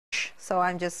So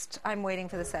I'm waiting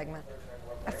for the segment.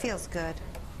 It feels good.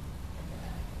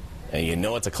 And you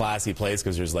know it's a classy place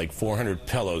because there's like 400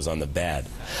 pillows on the bed.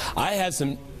 I have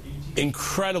some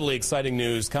incredibly exciting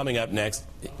news coming up next.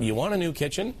 You want a new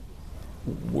kitchen?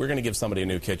 We're going to give somebody a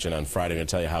new kitchen on Friday. I'm going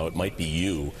to tell you how it might be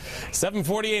you.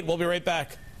 7:48, we'll be right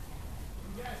back.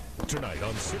 Tonight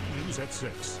on City News at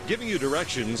 6. Giving you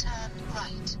directions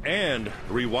Right. and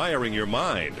rewiring your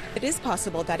mind. It is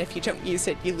possible that if you don't use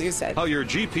it, you lose it. How your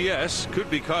GPS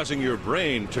could be causing your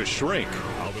brain to shrink.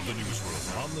 Out of the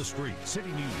newsroom, on the street,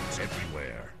 City News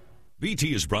everywhere.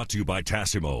 BT is brought to you by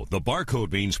Tassimo. The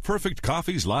barcode means perfect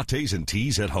coffees, lattes, and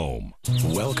teas at home.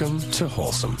 Welcome to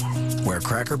Wholesome, where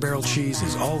Cracker Barrel cheese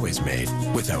is always made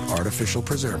without artificial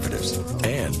preservatives.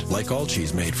 And like all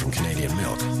cheese made from Canadian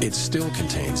milk, it still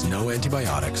contains no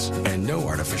antibiotics and no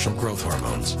artificial growth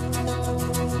hormones.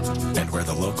 And where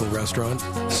the local restaurant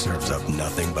serves up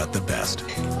nothing but the best.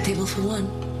 Table for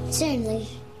one. Certainly.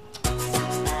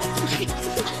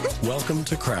 Welcome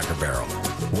to Cracker Barrel.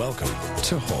 Welcome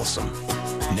to Wholesome.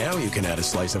 Now you can add a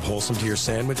slice of Wholesome to your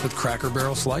sandwich with Cracker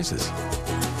Barrel slices.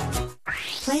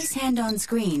 Place hand on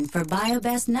screen for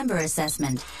BioBest number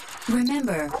assessment.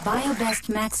 Remember, BioBest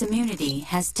Max Immunity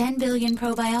has 10 billion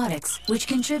probiotics, which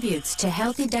contributes to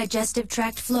healthy digestive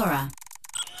tract flora.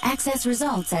 Access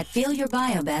results at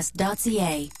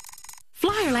feelyourbioBest.ca.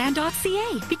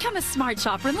 Flyerland.ca. Become a smart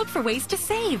shopper and look for ways to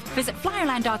save. Visit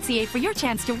Flyerland.ca for your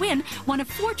chance to win one of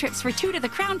 4 trips for 2 to the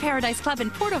Crown Paradise Club in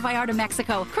Puerto Vallarta,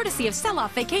 Mexico, courtesy of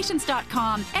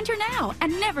selloffvacations.com. Enter now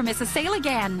and never miss a sale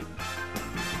again.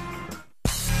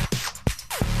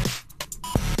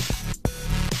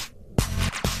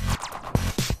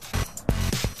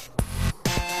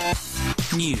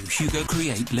 New Hugo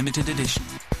Create Limited Edition.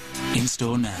 In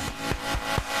store now.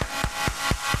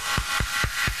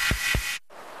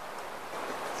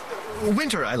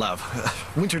 Winter I love.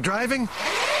 Winter driving.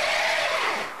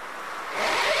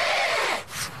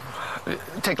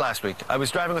 Take last week. I was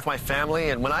driving with my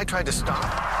family, and when I tried to stop,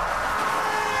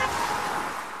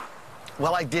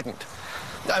 well, I didn't.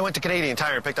 I went to Canadian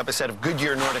Tire and picked up a set of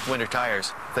Goodyear Nordic winter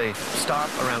tires. They stop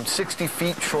around 60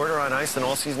 feet shorter on ice than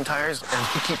all-season tires, and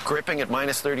they keep gripping at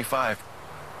minus 35.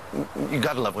 You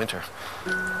gotta love winter.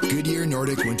 Goodyear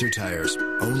Nordic winter tires,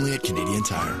 only at Canadian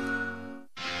Tire.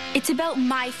 It's about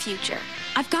my future.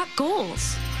 I've got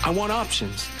goals. I want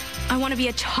options. I want to be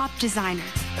a top designer.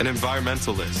 An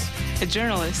environmentalist. A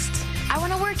journalist. I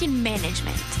want to work in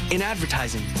management. In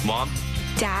advertising. Mom?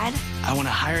 Dad? I want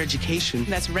a higher education.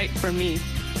 That's right for me.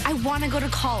 I want to go to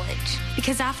college.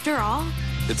 Because after all...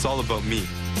 It's all about me.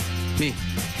 Me.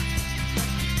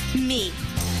 Me.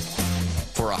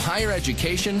 For a higher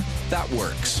education that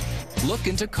works. Look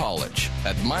into college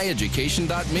at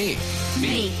myeducation.me.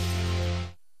 Me.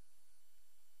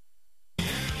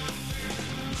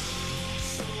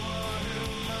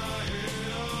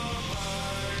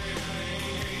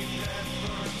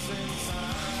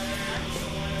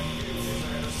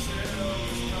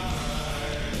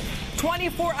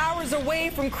 24 hours away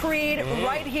from Creed,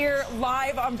 right here,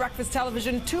 live on Breakfast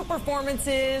Television. 2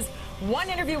 performances, 1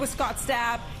 interview with Scott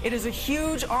Stapp. It is a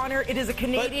huge honor. It is a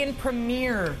Canadian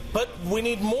premiere. But we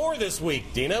need more this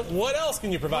week, Dina. What else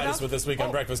can you provide us with this week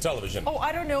on Breakfast Television? Oh,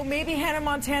 I don't know. Maybe Hannah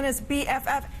Montana's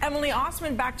BFF, Emily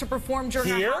Osmond, back to perform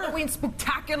during our Halloween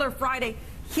Spectacular Friday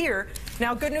here.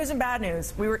 Now, good news and bad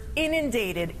news. We were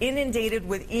inundated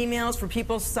with emails for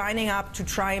people signing up to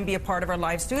try and be a part of our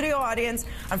live studio audience.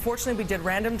 Unfortunately, we did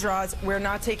random draws. We're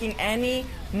not taking any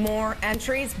more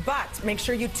entries, but make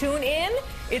sure you tune in.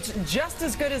 It's just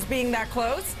as good as being that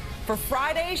close. For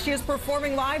Friday, she is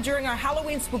performing live during our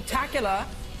Halloween Spectacular,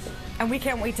 and we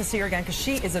can't wait to see her again because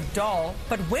she is a doll.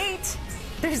 But wait,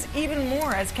 there's even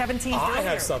more, as Kevin teased earlier. I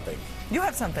have something. You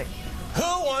have something.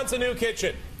 Who wants a new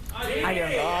kitchen? I do.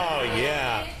 Oh,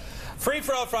 yeah. Free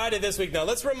for All Friday this week. Now,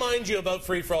 let's remind you about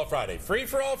Free for All Friday. Free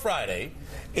for All Friday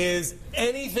is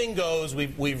anything goes.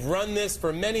 We've run this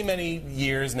for many, many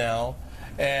years now.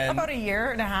 And about a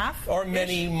year and a half. Or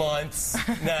many months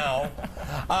now.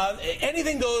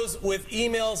 Anything goes with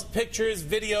emails, pictures,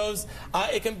 videos.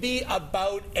 It can be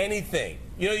about anything.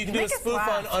 You know, you can do a spoof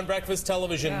on Breakfast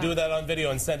Television, do that on video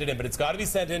and send it in. But it's got to be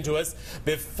sent in to us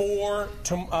before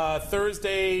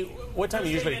Thursday. What time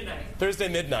usually? Midnight. Thursday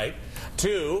midnight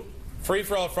to Free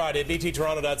for All Friday at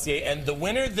bttoronto.ca. And the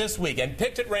winner this week, and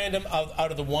picked at random out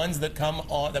of the ones that come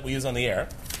on that we use on the air,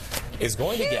 is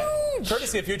going to get,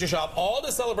 courtesy of Future Shop, all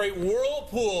to celebrate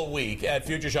Whirlpool Week at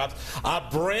Future Shops, a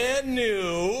brand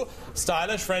new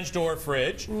stylish French door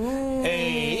fridge,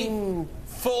 a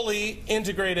fully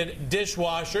integrated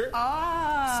dishwasher,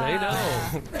 say no,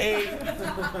 a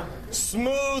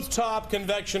smooth top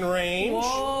convection range,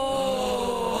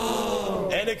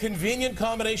 And a convenient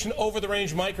combination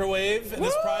over-the-range microwave in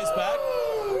this prize pack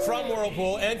from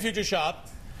Whirlpool and Future Shop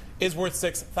is worth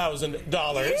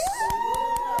 $6,000.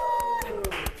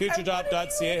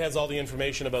 FutureShop.ca has all the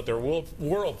information about their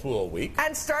Whirlpool week.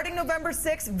 And starting November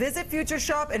 6th, visit Future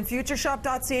Shop and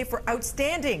FutureShop.ca for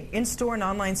outstanding in-store and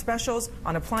online specials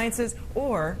on appliances,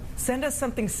 or send us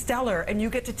something stellar and you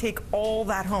get to take all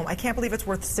that home. I can't believe it's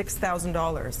worth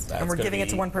 $6,000 and we're giving it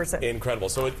to one person. Incredible.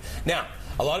 So now,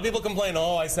 a lot of people complain,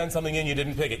 oh, I sent something in, you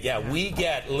didn't pick it. Yeah, we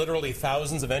get literally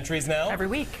thousands of entries now. Every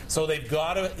week. So they've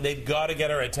got to get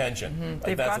our attention. Mm-hmm.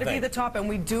 They've got to be the top, and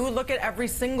we do look at every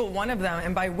single one of them.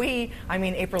 And by we, I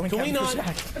mean April and Kevin.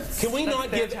 Can we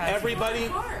not give everybody...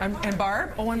 And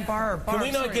Barb? Oh, and Barb. Can we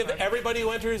not give everybody who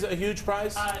enters a huge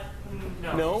prize?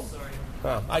 No? Sorry.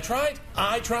 Oh, I tried.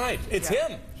 It's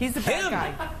him. He's the bad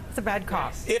guy. It's a bad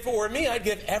cop. If it were me, I'd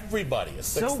give everybody a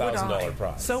 $6,000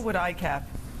 prize. So would I, Kev.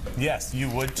 Yes, you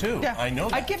would too. Yeah. I know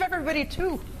that. I'd give everybody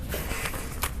two.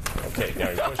 Okay,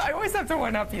 now you're pushing. I always have to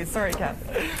one-up you. Sorry, Kev.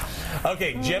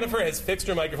 Okay, Jennifer has fixed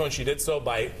her microphone. She did so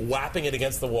by whapping it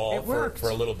against the wall for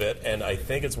a little bit, and I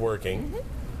think it's working.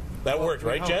 Mm-hmm. That worked,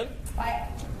 right, Jen? I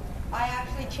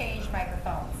actually changed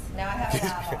microphones. Now I have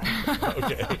a lab on.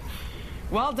 Okay.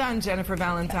 Well done, Jennifer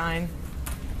Valentine.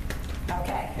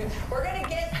 Okay, we're going to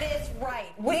get this right.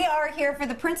 We are here for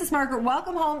the Princess Margaret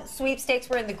Welcome Home Sweepstakes.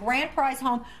 We're in the grand prize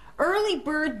home. Early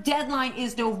bird deadline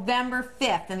is November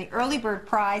 5th, and the early bird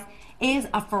prize is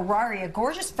a Ferrari, a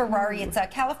gorgeous Ferrari. It's a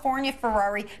California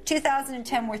Ferrari,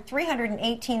 2010, worth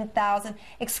 $318,000,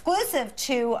 exclusive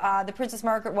to the Princess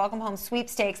Margaret Welcome Home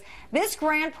Sweepstakes. This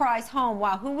grand prize home,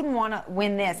 wow, who wouldn't want to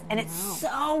win this? And it's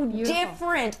so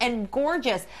different and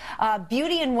gorgeous.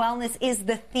 Beauty and wellness is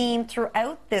the theme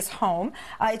throughout this home.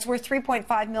 It's worth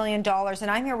 $3.5 million,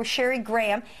 and I'm here with Sherry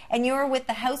Graham, and you're with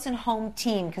the House and Home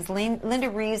team, because Linda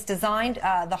Reeves designed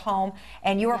the home,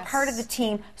 and you are part of the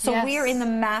team. So we are in the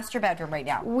master bedroom right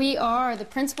now. We are. The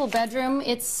principal bedroom,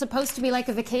 it's supposed to be like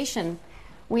a vacation.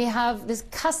 We have this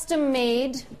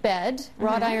custom-made bed,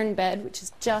 wrought iron bed, which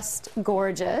is just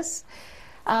gorgeous.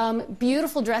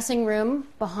 Beautiful dressing room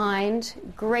behind,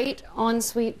 great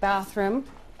ensuite bathroom.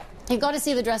 You've got to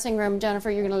see the dressing room, Jennifer.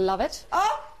 You're going to love it.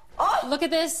 Look at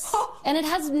this. And it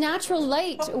has natural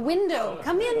light, a window.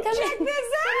 Come in, come in. Check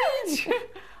this out.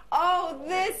 Oh,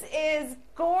 this is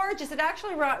gorgeous. It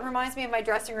actually reminds me of my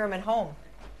dressing room at home.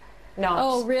 No.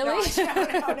 Oh, really?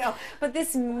 No. But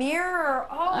this mirror,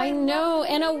 I know.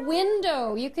 And a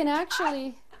window. You can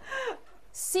actually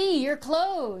see your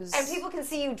clothes. And people can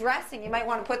see you dressing. You might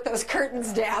want to put those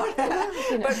curtains down.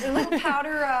 But a little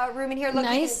powder room in here. Look,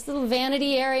 nice little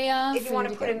vanity area. If you want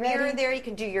to put a mirror there, you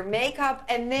can do your makeup.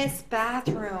 And this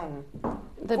bathroom.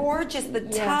 Gorgeous. The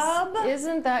tub.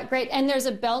 Isn't that great? And there's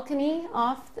a balcony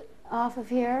off of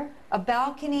here. A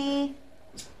balcony.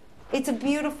 It's a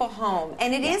beautiful home,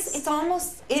 and it is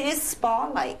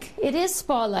spa-like. It is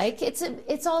spa-like.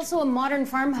 It's also a modern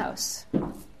farmhouse.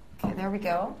 Okay, there we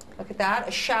go. Look at that.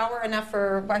 A shower enough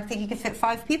for, I think you could fit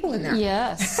 5 people in there.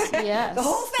 Yes, yes. The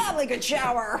whole family could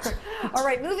shower. All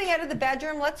right, moving out of the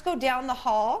bedroom, let's go down the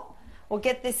hall. We'll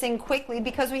get this in quickly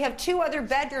because we have 2 other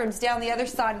bedrooms down the other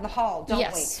side of the hall, don't we?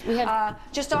 Yes, we have.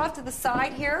 Just off to the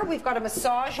side here, we've got a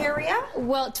massage area.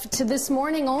 Well, to this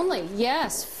morning only.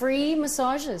 Yes, free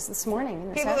massages this morning.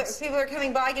 In People are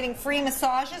coming by getting free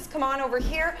massages. Come on over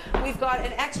here. We've got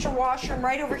an extra washroom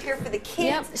right over here for the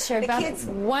kids. Yep, shared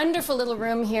bathroom. Wonderful little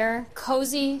room here.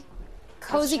 Cozy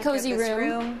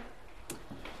room.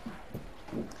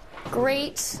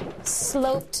 Great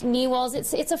sloped knee walls.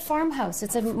 It's a farmhouse.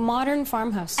 It's a modern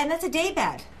farmhouse. And that's a day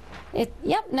bed.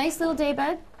 Yep, nice little day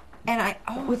bed. And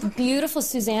with beautiful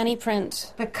Suzanne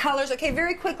print. The colors. Okay,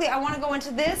 very quickly, I want to go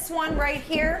into this one right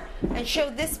here and show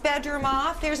this bedroom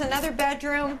off. There's another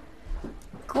bedroom.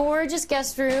 Gorgeous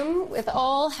guest room with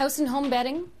all house and home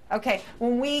bedding. Okay,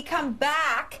 when we come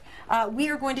back, we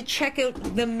are going to check out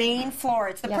the main floor.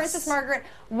 It's the Princess Margaret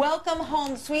Welcome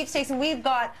Home Sweepstakes, and we've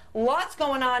got lots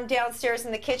going on downstairs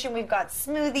in the kitchen. We've got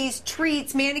smoothies,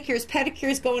 treats, manicures,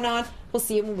 pedicures going on. We'll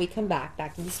see you when we come back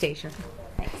to the station.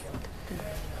 Thanks.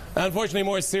 Unfortunately,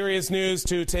 more serious news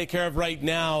to take care of right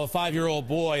now. A 5-year-old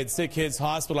boy at Sick Kids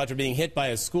Hospital after being hit by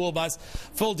a school bus.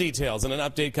 Full details and an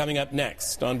update coming up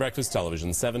next on Breakfast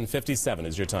Television. 7:57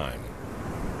 is your time.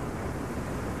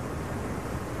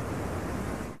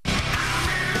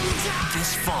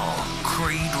 This fall,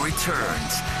 Creed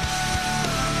returns.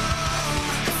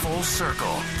 Full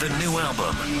Circle, the new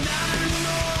album,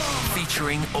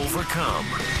 featuring Overcome.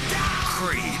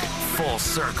 Creed, Full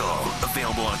Circle,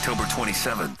 available October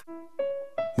 27th.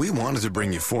 We wanted to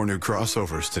bring you 4 new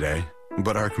crossovers today,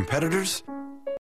 but our competitors